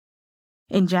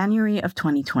In January of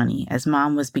 2020, as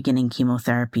Mom was beginning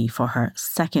chemotherapy for her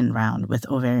second round with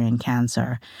ovarian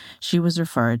cancer, she was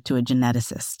referred to a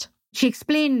geneticist. She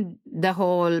explained the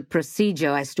whole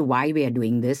procedure as to why we are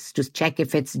doing this, to check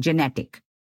if it's genetic.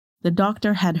 The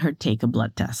doctor had her take a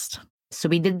blood test. So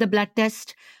we did the blood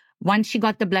test. Once she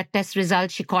got the blood test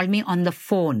results, she called me on the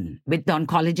phone with the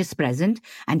oncologist present,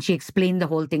 and she explained the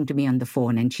whole thing to me on the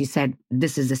phone. And she said,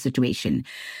 this is the situation.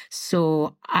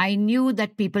 So I knew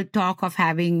that people talk of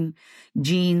having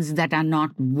genes that are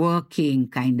not working,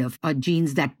 kind of, or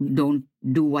genes that don't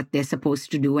do what they're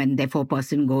supposed to do, and therefore a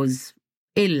person goes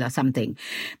ill or something.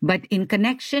 But in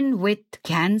connection with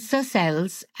cancer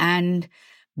cells and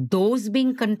those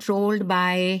being controlled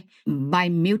by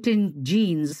mutant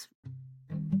genes,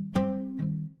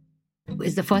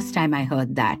 is the first time I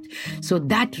heard that. So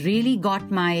that really got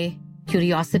my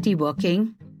curiosity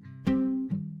working.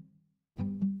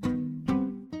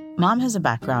 Mom has a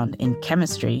background in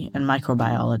chemistry and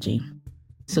microbiology.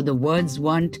 So the words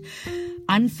weren't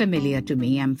unfamiliar to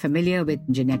me. I'm familiar with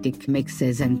genetic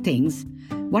mixes and things.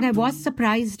 What I was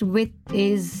surprised with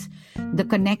is the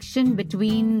connection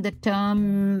between the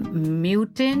term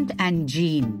mutant and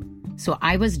gene. So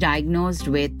I was diagnosed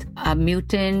with a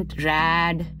mutant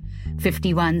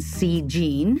RAD51C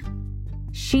gene.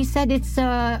 She said it's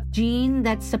a gene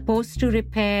that's supposed to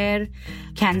repair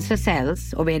cancer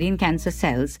cells, ovarian cancer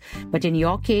cells. But in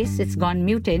your case, it's gone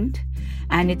mutant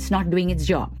and it's not doing its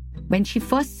job. When she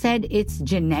first said it's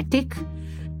genetic,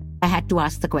 I had to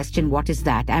ask the question, what is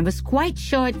that? I was quite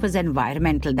sure it was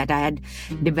environmental, that I had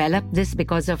developed this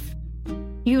because of,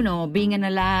 being in a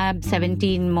lab,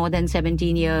 more than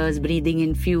 17 years, breathing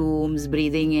in fumes,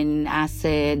 breathing in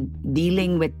acid,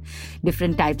 dealing with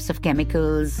different types of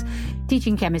chemicals,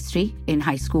 teaching chemistry in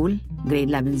high school, grade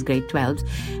 11s, grade 12s.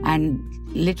 And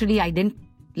literally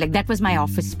that was my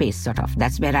office space, sort of.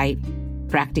 That's where I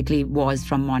practically was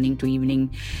from morning to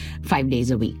evening, 5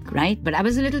 days a week, right? But I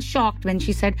was a little shocked when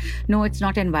she said, no, it's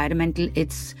not environmental,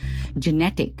 it's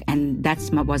genetic. And that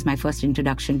was my first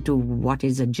introduction to what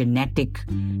is a genetic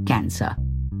cancer.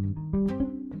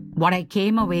 What I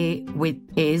came away with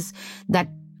is that,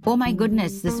 oh my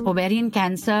goodness, this ovarian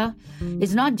cancer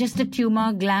is not just a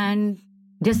tumor gland,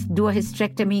 just do a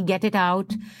hysterectomy, get it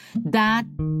out, that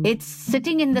it's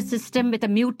sitting in the system with a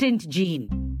mutant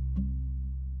gene.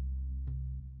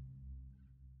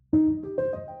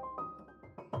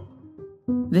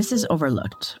 This is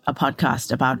Overlooked, a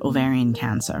podcast about ovarian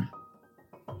cancer.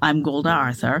 I'm Golda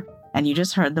Arthur, and you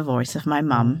just heard the voice of my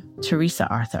mom, Teresa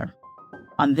Arthur.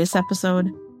 On this episode,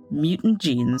 mutant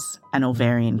genes and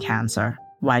ovarian cancer,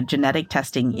 why genetic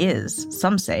testing is,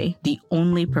 some say, the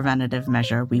only preventative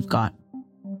measure we've got.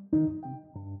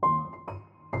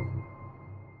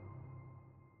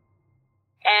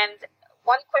 And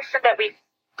one question that we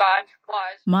got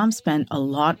was... Mom spent a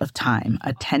lot of time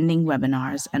attending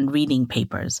webinars and reading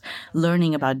papers,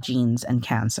 learning about genes and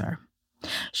cancer.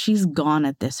 She's gone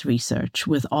at this research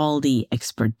with all the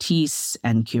expertise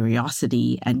and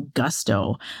curiosity and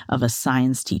gusto of a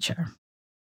science teacher,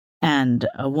 and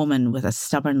a woman with a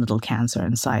stubborn little cancer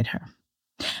inside her.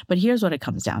 But here's what it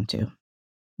comes down to.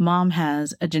 Mom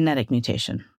has a genetic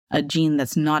mutation, a gene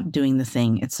that's not doing the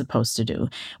thing it's supposed to do,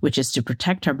 which is to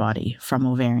protect her body from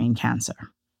ovarian cancer.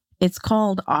 It's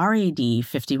called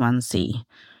RAD51C.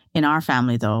 In our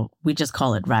family, though, we just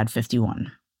call it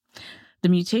RAD51. The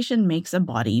mutation makes a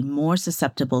body more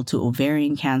susceptible to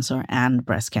ovarian cancer and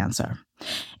breast cancer.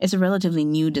 It's a relatively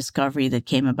new discovery that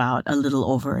came about a little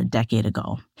over a decade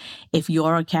ago. If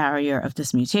you're a carrier of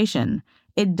this mutation,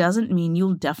 it doesn't mean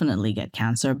you'll definitely get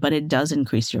cancer, but it does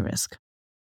increase your risk.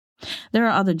 There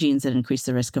are other genes that increase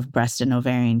the risk of breast and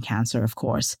ovarian cancer, of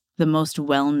course. The most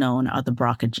well-known are the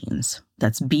BRCA genes.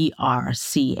 That's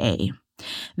BRCA.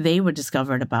 They were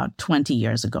discovered about 20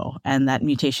 years ago, and that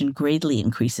mutation greatly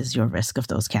increases your risk of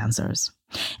those cancers.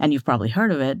 And you've probably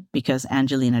heard of it because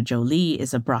Angelina Jolie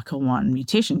is a BRCA1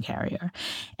 mutation carrier.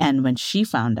 And when she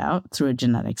found out through a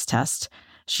genetics test,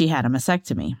 she had a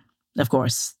mastectomy. Of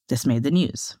course, this made the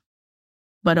news.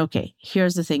 But okay,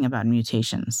 here's the thing about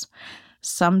mutations.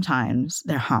 Sometimes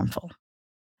they're harmful.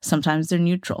 Sometimes they're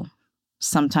neutral.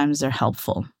 Sometimes they're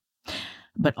helpful.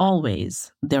 But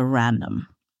always, they're random.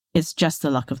 It's just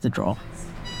the luck of the draw.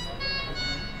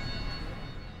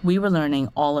 We were learning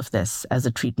all of this as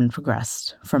the treatment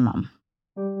progressed for Mom.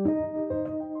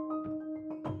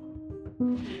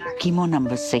 Chemo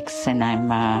number 6, and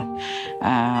I'm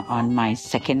on my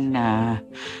second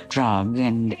drug,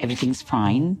 and everything's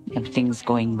fine. Everything's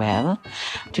going well.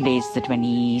 Today's the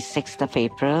 26th of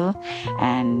April,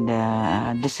 and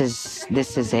this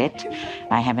is it.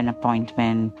 I have an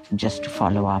appointment just to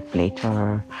follow up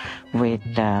later with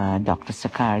Dr.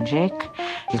 Sakarjik.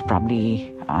 He's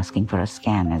probably asking for a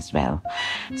scan as well.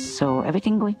 So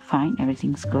everything going fine.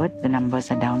 Everything's good. The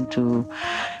numbers are down to,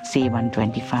 say,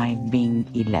 125 being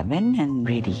 11, and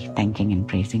really thanking and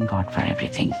praising God for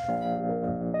everything.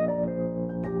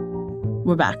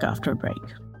 We're back after a break.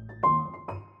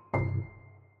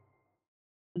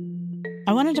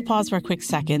 I wanted to pause for a quick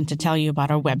second to tell you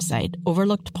about our website,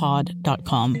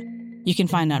 overlookedpod.com. You can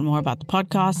find out more about the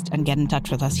podcast and get in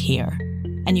touch with us here.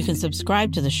 And you can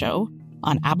subscribe to the show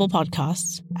on Apple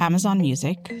Podcasts, Amazon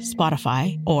Music,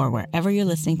 Spotify, or wherever you're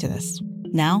listening to this.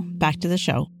 Now, back to the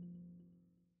show.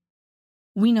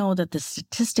 We know that the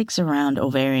statistics around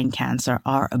ovarian cancer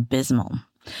are abysmal.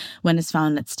 When it's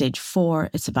found at stage 4,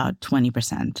 it's about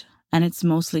 20%, and it's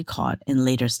mostly caught in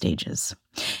later stages.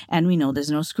 And we know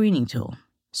there's no screening tool.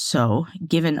 So,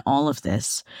 given all of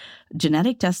this,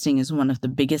 genetic testing is one of the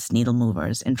biggest needle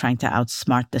movers in trying to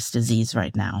outsmart this disease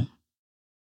right now.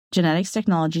 Genetics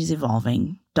technology is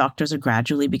evolving, doctors are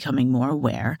gradually becoming more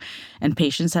aware, and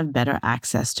patients have better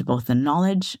access to both the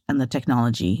knowledge and the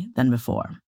technology than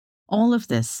before. All of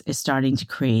this is starting to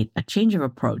create a change of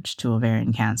approach to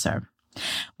ovarian cancer.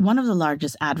 One of the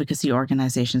largest advocacy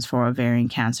organizations for ovarian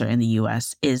cancer in the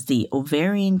U.S. is the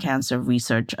Ovarian Cancer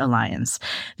Research Alliance,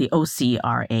 the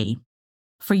OCRA.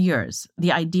 For years,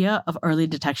 the idea of early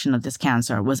detection of this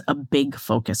cancer was a big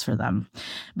focus for them.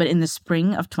 But in the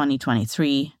spring of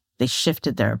 2023, they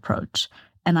shifted their approach,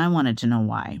 and I wanted to know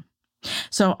why.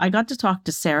 So I got to talk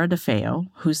to Sarah DeFeo,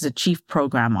 who's the Chief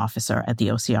Program Officer at the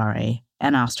OCRA,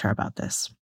 and asked her about this.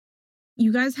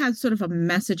 You guys had sort of a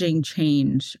messaging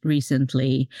change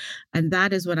recently, and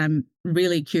that is what I'm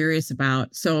really curious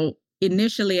about. So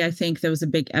initially, I think there was a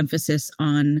big emphasis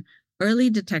on early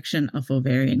detection of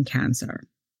ovarian cancer.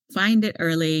 Find it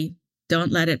early,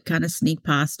 don't let it kind of sneak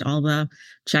past all the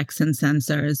checks and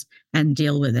sensors, and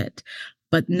deal with it.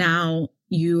 But now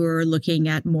you're looking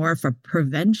at more of a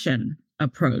prevention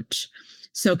approach.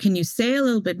 So can you say a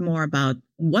little bit more about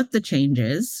what the change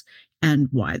is and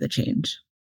why the change?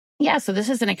 Yeah, so this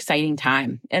is an exciting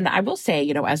time. And I will say,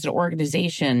 as an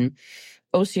organization,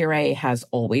 OCRA has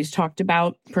always talked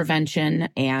about prevention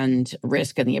and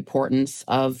risk and the importance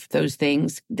of those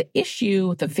things. The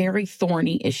very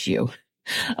thorny issue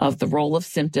of the role of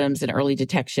symptoms in early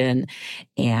detection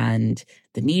and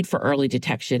the need for early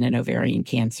detection in ovarian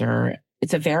cancer,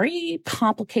 it's a very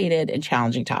complicated and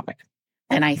challenging topic.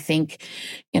 And I think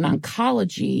in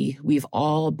oncology, we've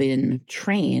all been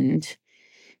trained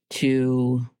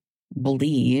to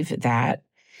believe that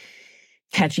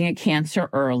catching a cancer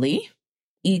early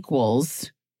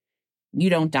equals you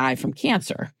don't die from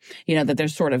cancer. That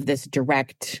there's sort of this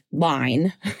direct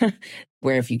line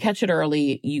where if you catch it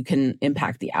early, you can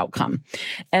impact the outcome.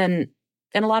 And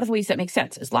in a lot of ways that makes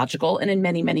sense. It's logical. And in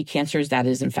many, many cancers, that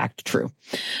is in fact true.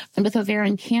 And with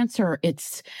ovarian cancer,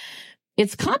 it's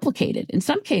complicated. In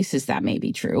some cases, that may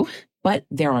be true, but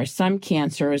there are some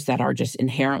cancers that are just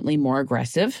inherently more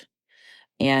aggressive.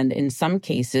 And in some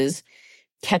cases,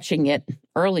 catching it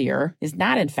earlier is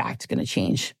not, in fact, going to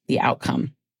change the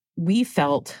outcome. We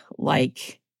felt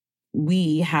like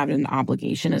we had an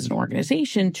obligation as an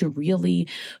organization to really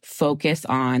focus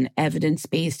on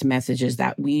evidence-based messages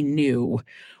that we knew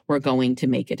were going to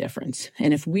make a difference.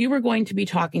 And if we were going to be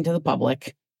talking to the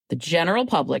public, the general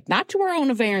public, not to our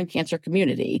own ovarian cancer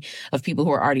community of people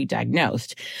who are already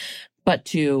diagnosed, but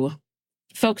to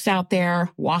folks out there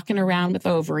walking around with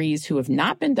ovaries who have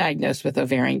not been diagnosed with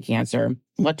ovarian cancer,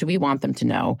 what do we want them to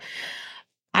know?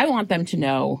 I want them to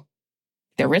know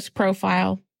their risk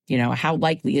profile. How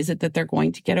likely is it that they're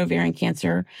going to get ovarian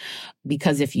cancer?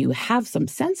 Because if you have some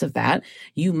sense of that,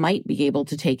 you might be able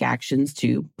to take actions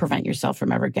to prevent yourself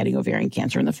from ever getting ovarian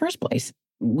cancer in the first place.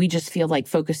 We just feel like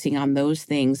focusing on those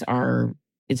things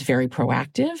it's very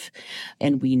proactive,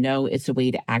 and we know it's a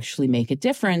way to actually make a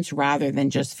difference rather than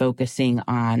just focusing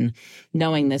on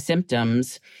knowing the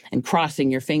symptoms and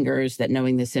crossing your fingers that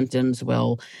knowing the symptoms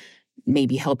will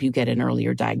maybe help you get an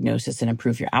earlier diagnosis and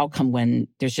improve your outcome, when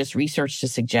there's just research to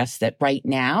suggest that right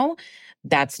now,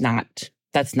 that's not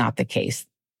the case.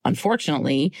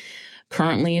 Unfortunately,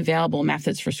 currently available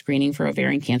methods for screening for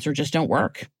ovarian cancer just don't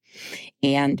work.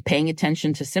 And paying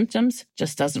attention to symptoms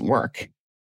just doesn't work.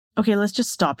 Okay, let's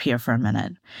just stop here for a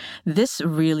minute. This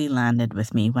really landed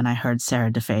with me when I heard Sarah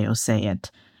DeFeo say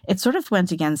it. It sort of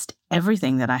went against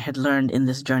everything that I had learned in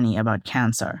this journey about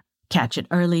cancer. Catch it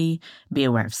early, be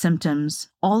aware of symptoms,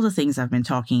 all the things I've been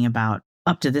talking about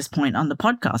up to this point on the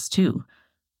podcast too.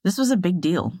 This was a big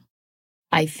deal.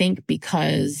 I think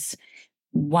because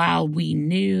while we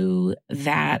knew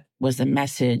that was a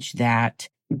message that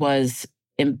was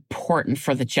important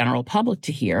for the general public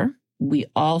to hear, we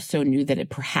also knew that it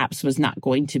perhaps was not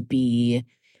going to be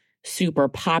super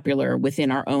popular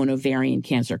within our own ovarian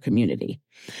cancer community,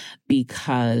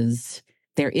 because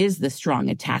there is the strong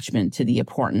attachment to the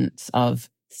importance of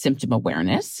symptom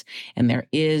awareness. And there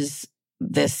is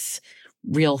this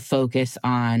real focus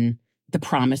on the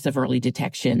promise of early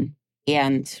detection.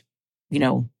 And,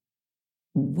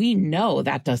 we know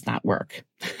that does not work.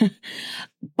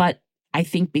 But I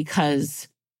think because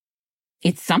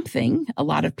it's something, a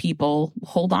lot of people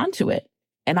hold on to it.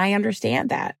 And I understand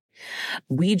that.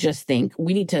 We just think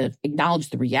we need to acknowledge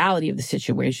the reality of the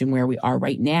situation where we are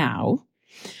right now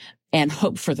and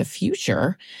hope for the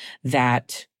future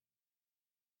that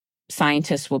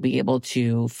scientists will be able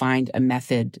to find a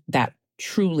method that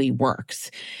truly works.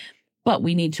 But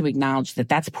we need to acknowledge that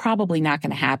that's probably not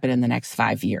going to happen in the next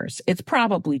 5 years. It's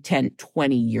probably 10,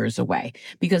 20 years away,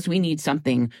 because we need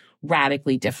something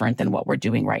radically different than what we're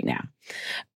doing right now.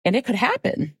 And it could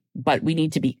happen, but we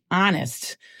need to be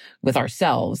honest with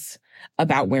ourselves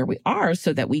about where we are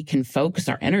so that we can focus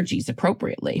our energies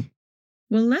appropriately.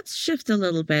 Well, let's shift a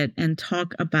little bit and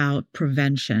talk about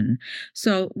prevention.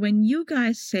 So when you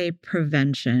guys say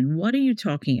prevention, what are you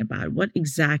talking about? What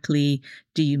exactly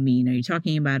do you mean? Are you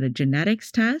talking about a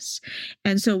genetics test?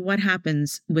 And so what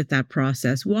happens with that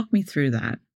process? Walk me through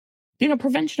that.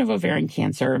 Prevention of ovarian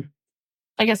cancer,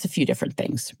 I guess a few different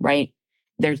things, right?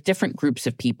 There's different groups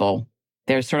of people.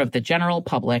 There's sort of the general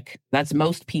public. That's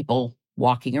most people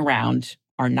walking around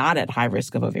are not at high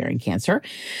risk of ovarian cancer.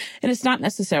 And it's not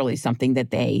necessarily something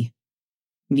that they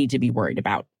need to be worried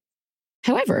about.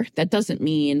 However, that doesn't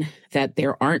mean that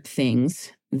there aren't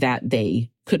things that they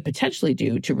could potentially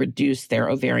do to reduce their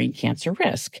ovarian cancer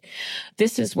risk.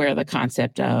 This is where the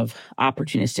concept of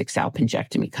opportunistic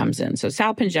salpingectomy comes in. So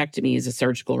salpingectomy is a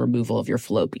surgical removal of your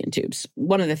fallopian tubes.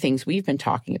 One of the things we've been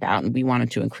talking about and we wanted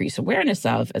to increase awareness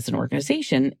of as an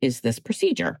organization is this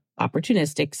procedure,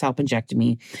 opportunistic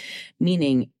salpingectomy,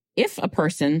 meaning if a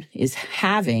person is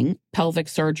having pelvic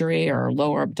surgery or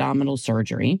lower abdominal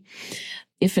surgery,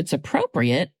 if it's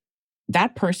appropriate,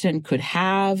 that person could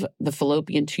have the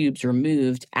fallopian tubes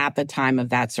removed at the time of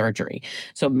that surgery.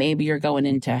 So maybe you're going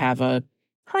in to have a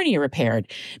hernia repaired.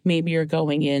 Maybe you're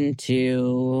going in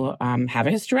to have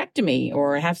a hysterectomy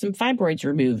or have some fibroids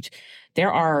removed.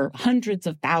 There are hundreds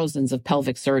of thousands of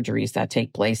pelvic surgeries that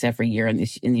take place every year in the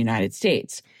United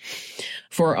States.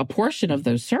 For a portion of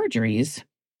those surgeries,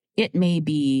 it may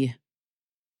be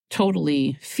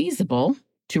totally feasible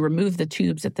to remove the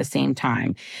tubes at the same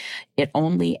time. It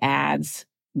only adds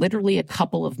literally a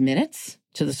couple of minutes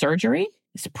to the surgery.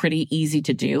 It's pretty easy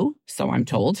to do, so I'm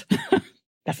told.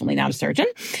 Definitely not a surgeon.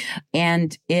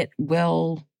 And it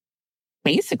will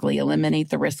basically eliminate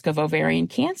the risk of ovarian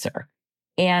cancer.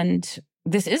 And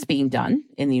this is being done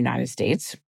in the United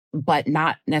States, but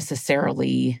not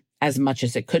necessarily as much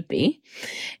as it could be.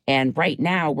 And right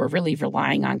now, we're really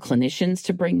relying on clinicians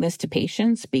to bring this to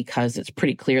patients because it's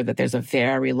pretty clear that there's a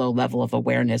very low level of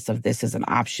awareness of this as an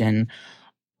option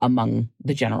among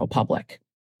the general public.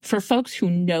 For folks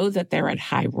who know that they're at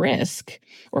high risk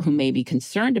or who may be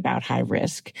concerned about high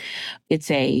risk, it's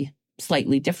a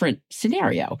slightly different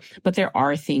scenario, but there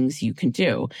are things you can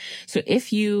do. So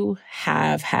if you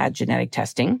have had genetic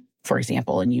testing, for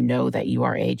example, and you know that you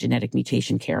are a genetic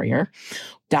mutation carrier,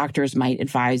 doctors might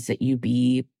advise that you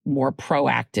be more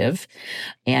proactive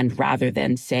and rather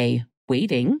than, say,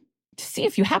 waiting to see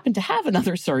if you happen to have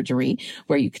another surgery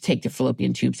where you could take the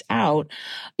fallopian tubes out,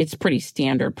 it's pretty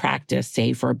standard practice,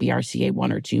 say, for a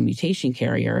BRCA1 or 2 mutation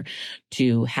carrier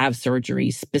to have surgery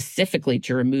specifically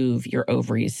to remove your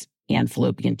ovaries and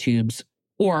fallopian tubes,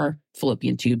 or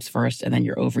fallopian tubes first and then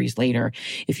your ovaries later,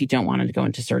 if you don't want to go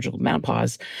into surgical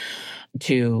menopause,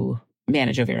 to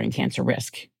manage ovarian cancer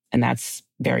risk. And that's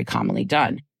very commonly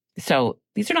done. So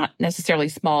these are not necessarily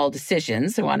small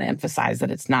decisions. I want to emphasize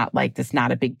that it's not like this,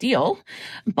 not a big deal,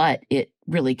 but it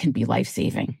really can be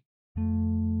life-saving.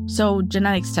 So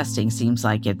genetics testing seems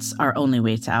like it's our only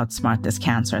way to outsmart this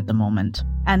cancer at the moment.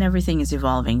 And everything is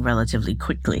evolving relatively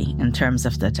quickly in terms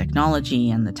of the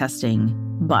technology and the testing.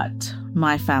 But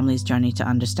my family's journey to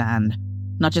understand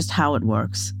not just how it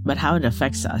works, but how it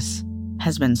affects us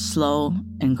has been slow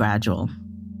and gradual.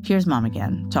 Here's Mom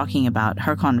again, talking about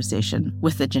her conversation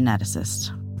with the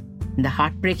geneticist. The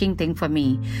heartbreaking thing for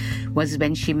me was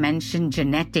when she mentioned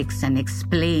genetics and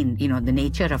explained, the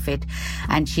nature of it.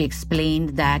 And she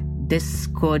explained that this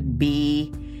could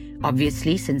be,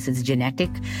 obviously, since it's genetic,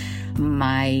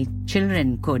 my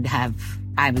children could have,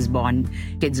 I was born,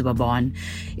 kids were born.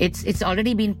 It's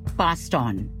already been passed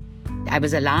on. I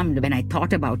was alarmed when I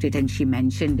thought about it and she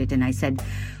mentioned it, and I said,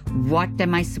 what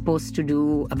am I supposed to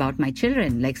do about my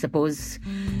children? Like, suppose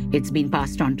it's been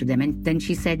passed on to them. And then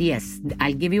she said, yes,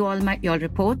 I'll give you all your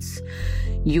reports.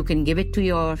 You can give it to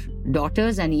your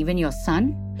daughters and even your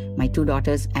son, my 2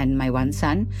 daughters and my 1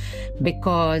 son,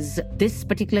 because this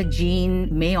particular gene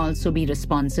may also be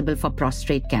responsible for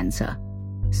prostate cancer.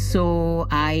 So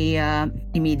I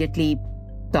immediately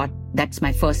thought that's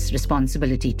my first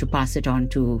responsibility, to pass it on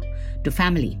to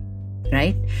family,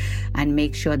 right? And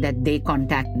make sure that they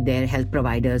contact their health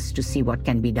providers to see what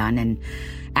can be done and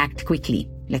act quickly.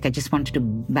 Like, I just wanted to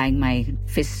bang my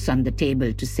fists on the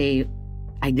table to say,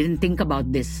 I didn't think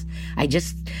about this.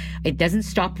 It doesn't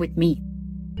stop with me.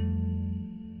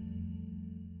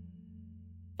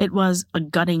 It was a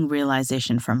gutting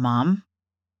realization for Mom,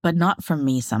 but not for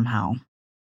me somehow.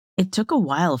 It took a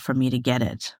while for me to get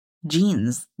it.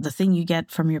 Genes, the thing you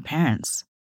get from your parents.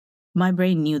 My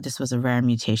brain knew this was a rare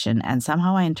mutation, and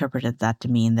somehow I interpreted that to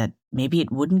mean that maybe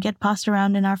it wouldn't get passed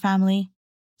around in our family.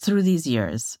 Through these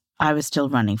years, I was still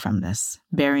running from this,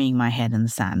 burying my head in the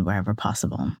sand wherever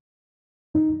possible.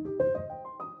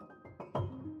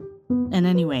 And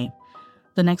anyway,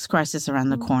 the next crisis around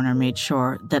the corner made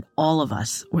sure that all of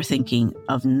us were thinking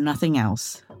of nothing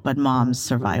else but Mom's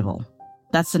survival.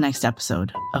 That's the next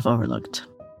episode of Overlooked.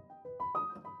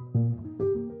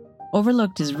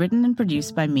 Overlooked is written and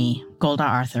produced by me, Golda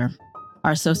Arthur.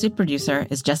 Our associate producer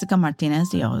is Jessica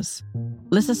Martinez-Dios.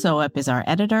 Lissa Soep is our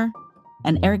editor,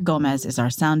 and Eric Gomez is our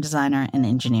sound designer and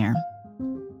engineer.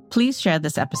 Please share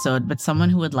this episode with someone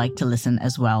who would like to listen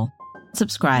as well.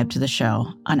 Subscribe to the show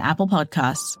on Apple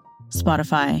Podcasts,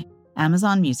 Spotify,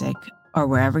 Amazon Music, or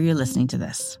wherever you're listening to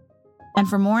this. And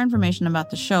for more information about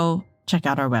the show, check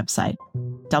out our website,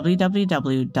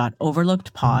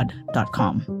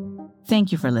 www.overlookedpod.com.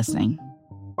 Thank you for listening.